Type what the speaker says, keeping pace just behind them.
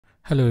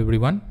Hello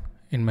everyone.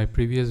 In my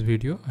previous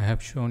video, I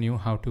have shown you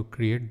how to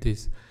create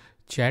this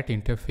chat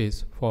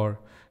interface for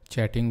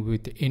chatting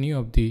with any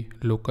of the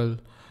local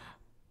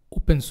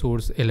open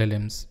source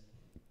LLMs.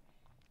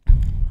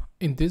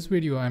 In this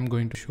video, I'm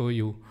going to show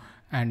you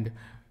and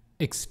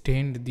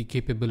extend the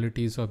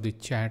capabilities of the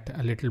chat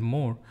a little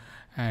more,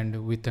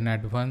 and with an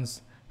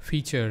advanced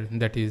feature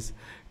that is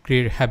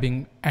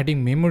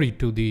adding memory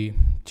to the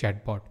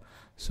chatbot.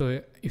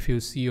 So if you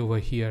see over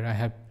here, I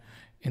have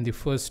in the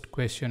first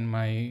question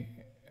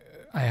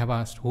I have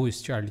asked who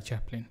is Charlie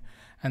Chaplin,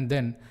 and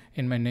then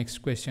in my next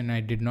question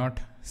I did not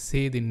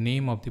say the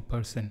name of the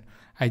person.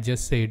 I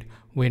just said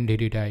when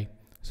did he die.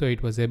 So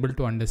it was able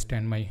to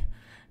understand my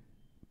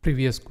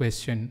previous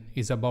question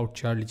is about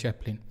Charlie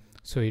Chaplin,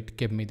 so it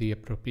gave me the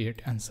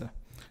appropriate answer.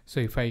 So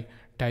if I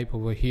type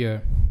over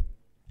here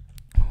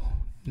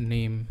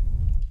name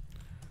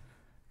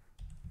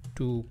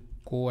two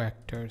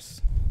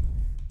co-actors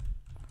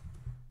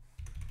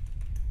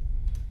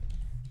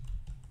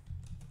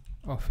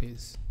of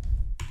his,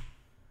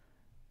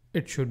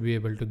 it should be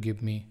able to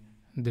give me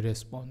the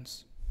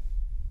response.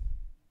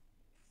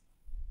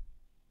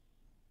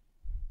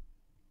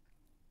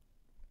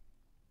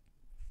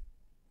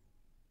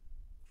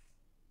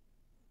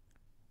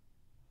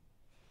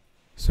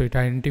 So it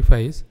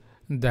identifies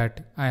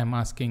that I am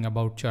asking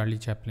about Charlie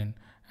Chaplin,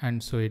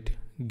 and so it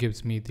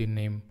gives me the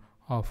name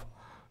of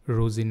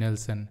Rosie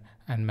Nelson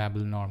and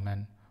Mabel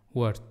Norman,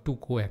 who are two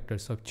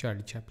co-actors of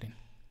Charlie Chaplin.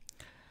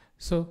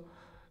 So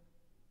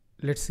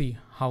let's see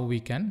how we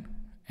can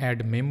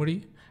add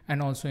memory.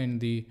 And also in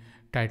the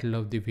title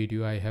of the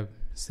video I have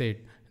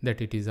said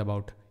that it is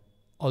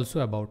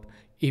also about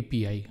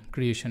API,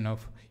 creation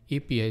of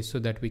API, so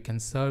that we can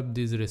serve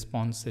these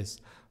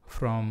responses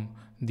from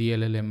the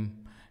LLM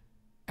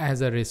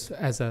as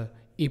a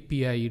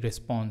API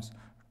response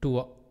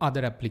to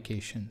other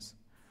applications.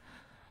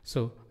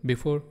 So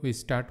before we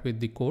start with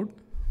the code,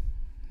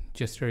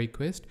 just a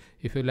request: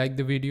 if you like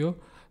the video,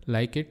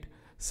 like it,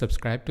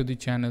 subscribe to the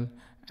channel,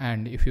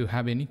 and if you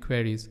have any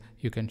queries,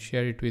 you can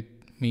share it with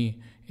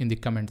me in the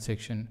comment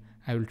section.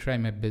 I will try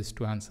my best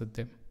to answer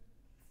them.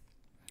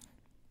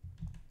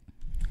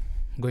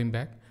 Going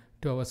back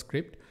to our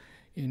script,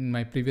 in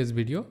my previous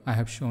video I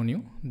have shown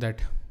you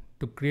that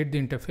to create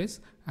the interface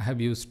I have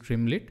used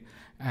Streamlit,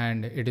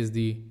 and it is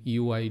the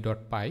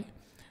UI.py.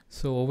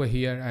 So over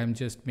here I am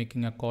just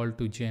making a call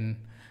to Gen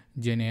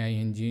AI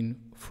engine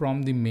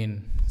from the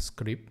main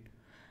script,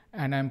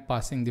 and I am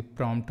passing the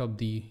prompt of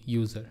the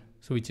user,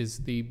 so which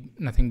is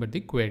nothing but the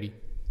query.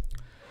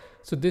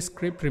 So this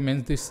script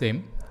remains the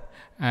same,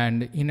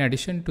 and in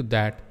addition to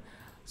that,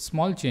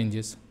 small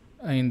changes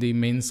in the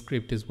main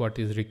script is what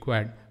is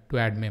required to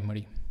add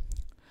memory.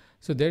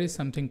 So there is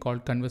something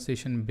called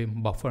conversation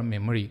buffer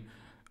memory,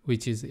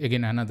 which is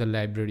again another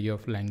library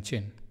of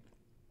LangChain,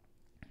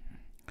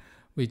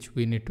 which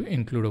we need to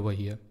include over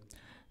here.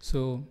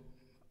 So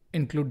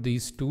include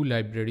these two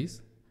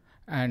libraries,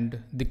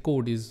 and the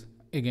code is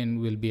again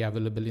will be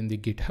available in the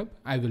GitHub.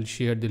 I will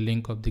share the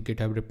link of the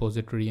GitHub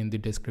repository in the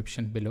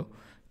description below.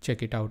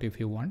 Check it out if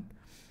you want.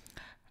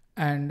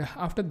 And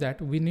after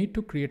that, we need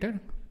to create a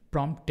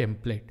prompt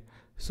template.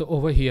 So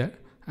over here,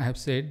 I have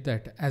said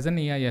that as an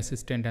AI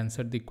assistant,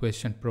 answer the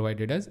question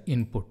provided as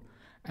input.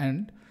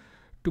 And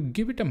to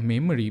give it a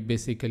memory,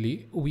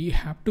 basically, we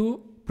have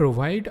to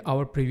provide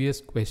our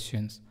previous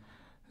questions.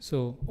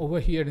 So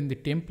over here in the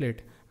template,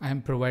 I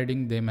am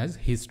providing them as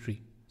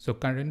history. So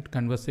current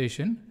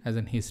conversation as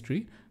an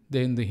history,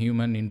 then the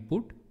human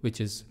input, which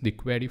is the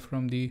query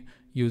from the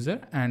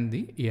user, and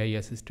the AI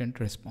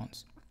assistant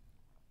response.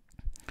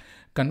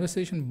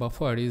 Conversation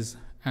buffer is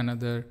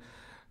another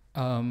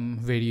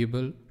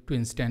variable to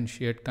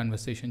instantiate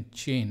conversation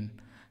chain.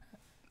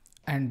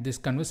 And this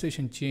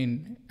conversation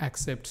chain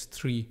accepts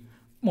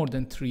more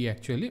than three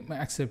actually,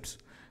 accepts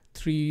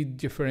three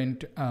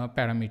different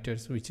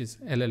parameters, which is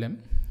LLM,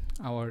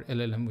 our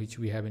LLM, which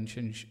we have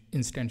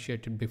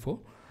instantiated before,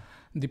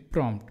 the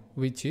prompt,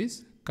 which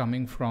is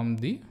coming from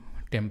the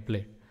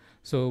template.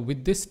 So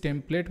with this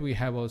template, we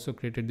have also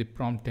created the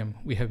prompt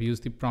we have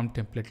used the prompt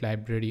template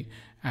library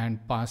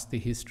and passed the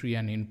history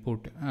and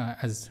input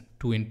as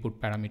two input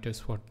parameters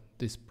for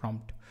this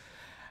prompt.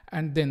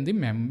 And then the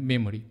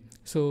memory.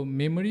 So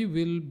memory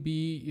will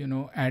be,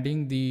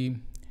 adding the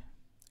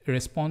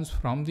response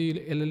from the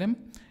LLM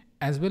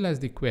as well as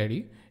the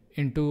query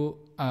into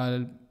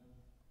a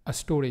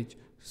storage,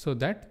 so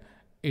that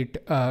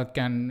it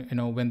can,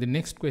 when the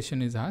next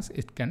question is asked,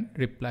 it can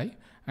reply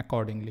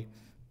accordingly.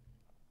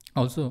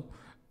 Also,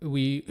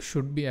 we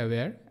should be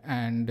aware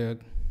and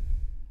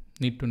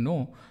need to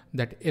know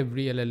that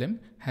every LLM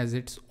has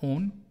its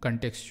own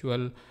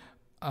contextual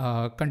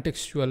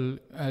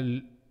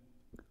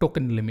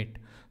token limit.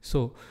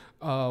 So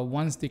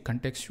once the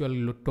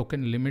contextual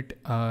token limit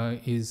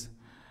is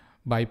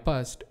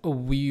bypassed,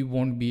 we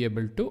won't be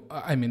able to,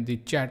 the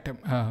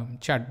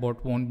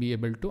chatbot won't be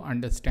able to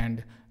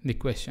understand the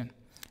question.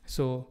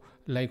 So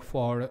like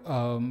for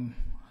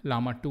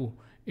Llama 2,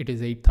 it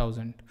is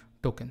 8,000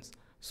 tokens.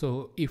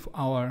 So if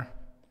our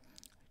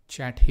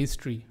chat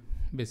history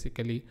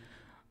basically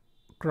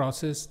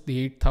crosses the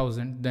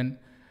 8,000, then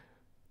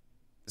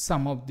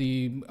some of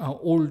the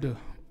old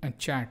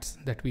chats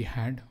that we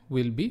had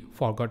will be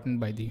forgotten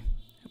by the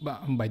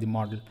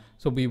model.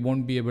 So we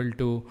won't be able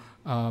to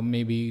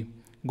maybe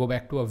go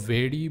back to a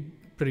very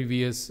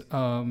previous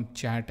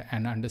chat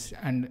and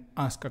understand and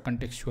ask a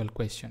contextual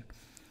question.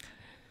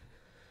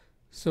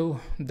 So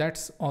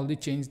that's all the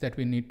change that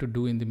we need to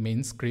do in the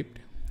main script.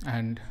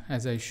 And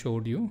as I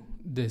showed you,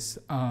 this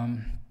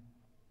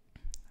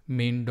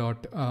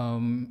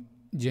main.gen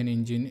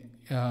engine,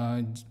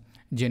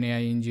 Gen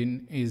AI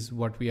engine is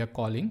what we are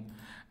calling.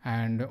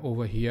 And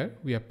over here,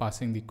 we are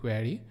passing the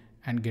query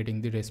and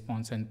getting the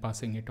response and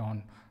passing it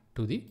on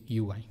to the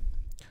UI.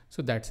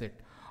 So that's it.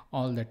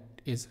 All that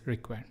is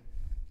required.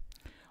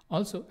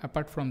 Also,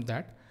 apart from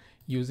that,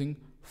 using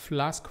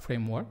Flask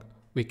framework,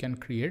 we can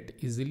create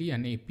easily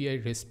an API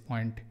REST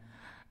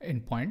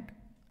endpoint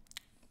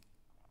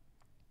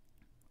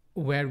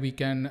where we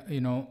can,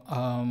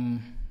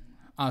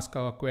 ask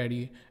our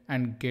query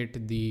and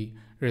get the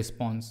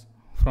response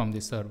from the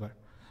server.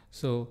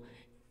 So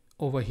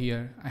over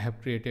here, I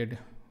have created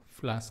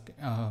Flask,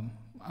 a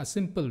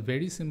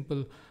very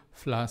simple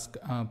Flask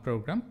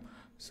program.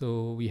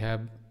 So we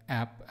have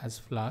app as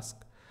Flask,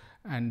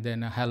 and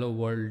then a hello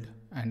world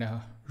and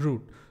a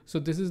root. So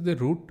this is the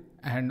root,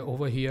 and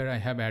over here I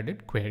have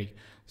added query.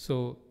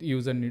 So the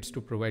user needs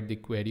to provide the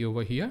query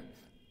over here,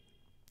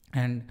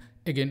 and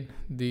again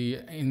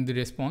in the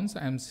response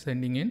I am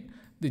sending in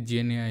the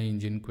Gen AI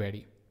engine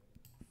query.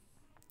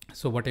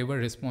 So whatever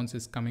response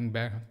is coming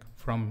back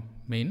from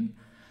main,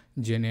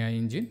 Gen AI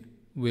engine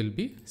will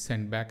be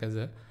sent back as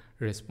a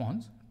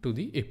response to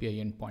the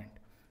API endpoint.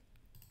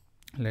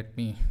 Let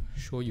me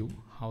show you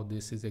how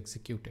this is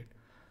executed.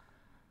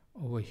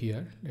 Over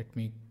here, let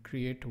me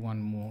create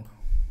one more.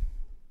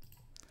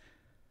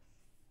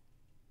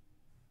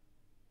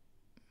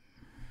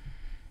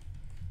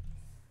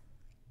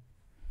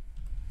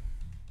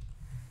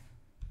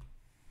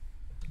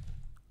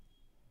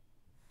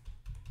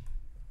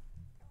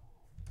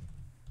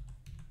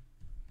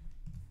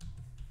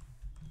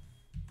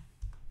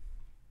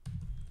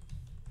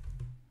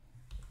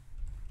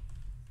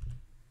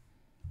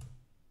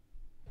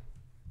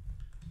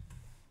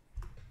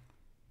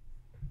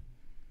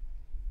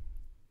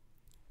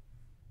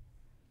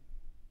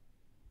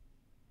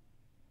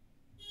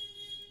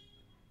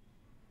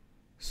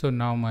 So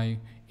now my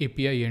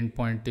API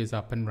endpoint is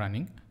up and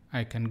running.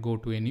 I can go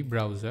to any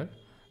browser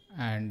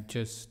and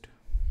just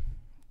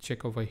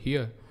check over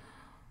here.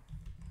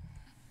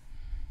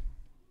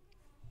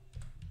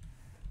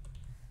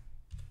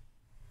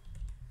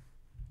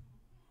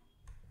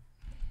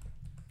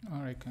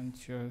 Or I can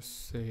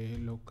just say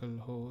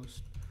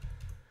localhost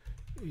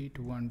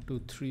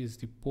 8123 is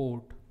the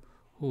port.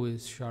 Who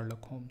is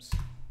Sherlock Holmes?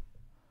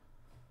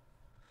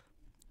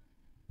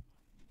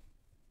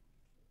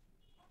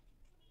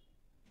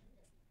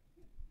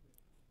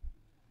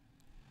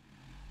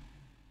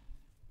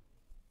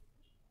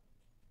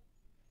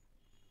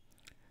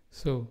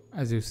 So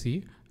as you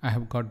see, I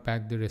have got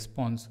back the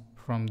response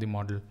from the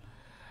model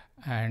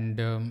and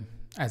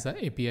as an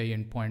API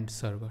endpoint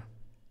server.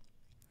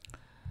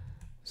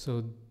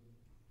 So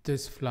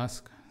this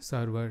Flask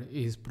server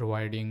is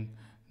providing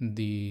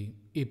the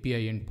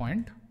API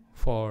endpoint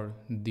for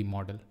the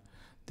model.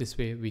 This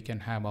way we can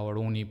have our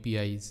own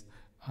APIs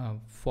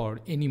for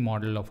any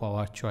model of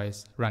our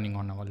choice running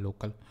on our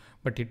local,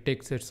 but it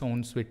takes its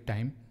own sweet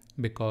time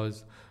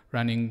because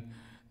running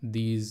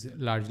these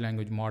large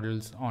language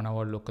models on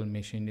our local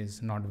machine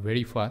is not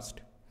very fast.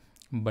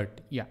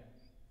 But yeah,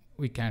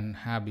 we can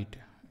have it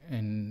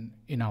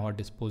in our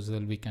disposal.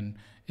 We can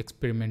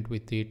experiment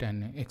with it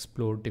and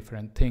explore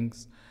different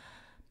things.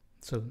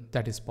 So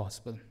that is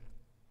possible.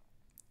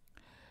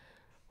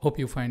 Hope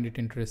you find it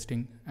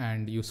interesting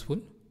and useful.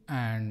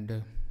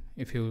 And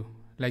if you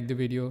like the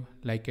video,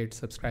 like it,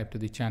 subscribe to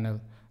the channel.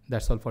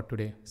 That's all for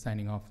today.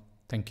 Signing off.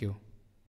 Thank you.